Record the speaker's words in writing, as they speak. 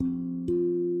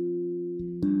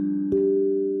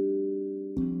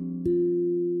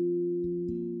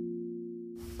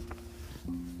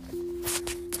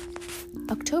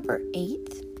October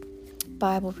 8th,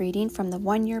 Bible reading from the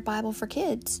One Year Bible for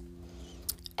Kids.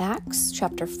 Acts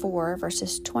chapter 4,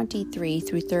 verses 23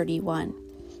 through 31.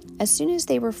 As soon as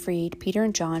they were freed, Peter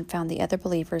and John found the other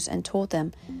believers and told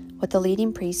them what the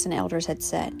leading priests and elders had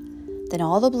said. Then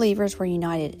all the believers were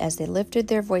united as they lifted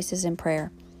their voices in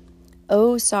prayer.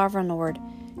 O sovereign Lord,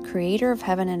 creator of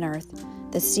heaven and earth,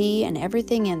 the sea and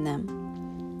everything in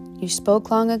them, you spoke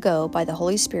long ago by the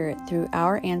Holy Spirit through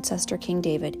our ancestor King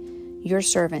David, your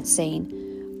servant, saying,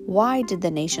 Why did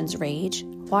the nations rage?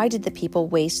 Why did the people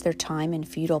waste their time in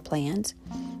futile plans?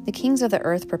 The kings of the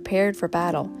earth prepared for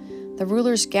battle. The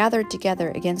rulers gathered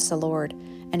together against the Lord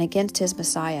and against his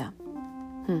Messiah.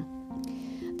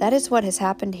 That is what has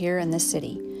happened here in this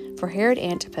city. For Herod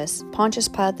Antipas, Pontius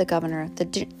Pilate the governor, the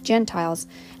Gentiles,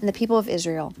 and the people of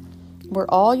Israel were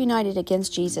all united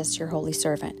against Jesus, your holy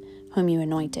servant, whom you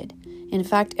anointed. In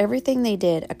fact, everything they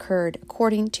did occurred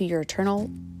according to your eternal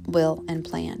will and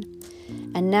plan.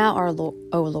 And now,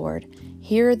 O Lord,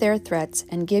 hear their threats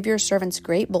and give your servants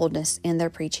great boldness in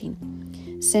their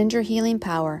preaching. Send your healing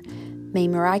power. May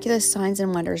miraculous signs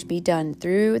and wonders be done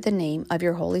through the name of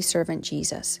your holy servant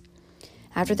Jesus.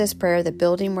 After this prayer, the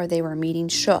building where they were meeting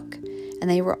shook, and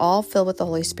they were all filled with the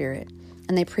Holy Spirit,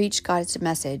 and they preached God's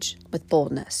message with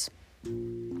boldness.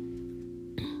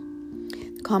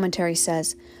 The commentary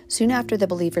says, soon after the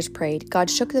believers prayed, God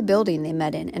shook the building they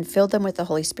met in and filled them with the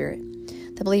Holy Spirit.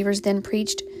 The believers then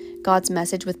preached God's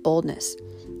message with boldness.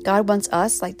 God wants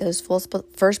us, like those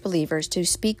first believers, to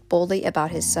speak boldly about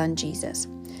his Son, Jesus.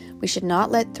 We should not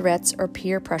let threats or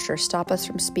peer pressure stop us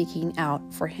from speaking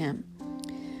out for him.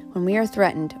 When we are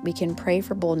threatened, we can pray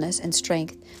for boldness and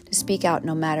strength to speak out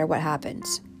no matter what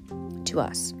happens to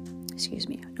us.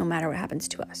 No matter what happens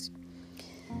to us.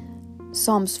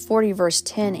 Psalms 40 verse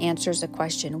 10 answers the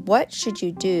question, what should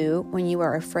you do when you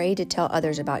are afraid to tell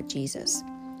others about Jesus?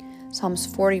 Psalms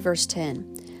 40 verse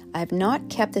 10, I have not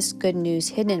kept this good news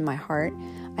hidden in my heart.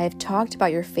 I have talked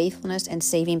about your faithfulness and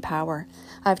saving power.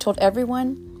 I have told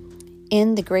everyone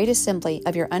in the great assembly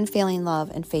of your unfailing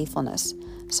love and faithfulness.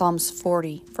 Psalms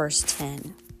 40 verse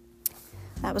 10.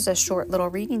 That was a short little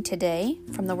reading today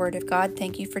from the Word of God.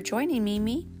 Thank you for joining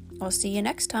me. I'll see you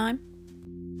next time.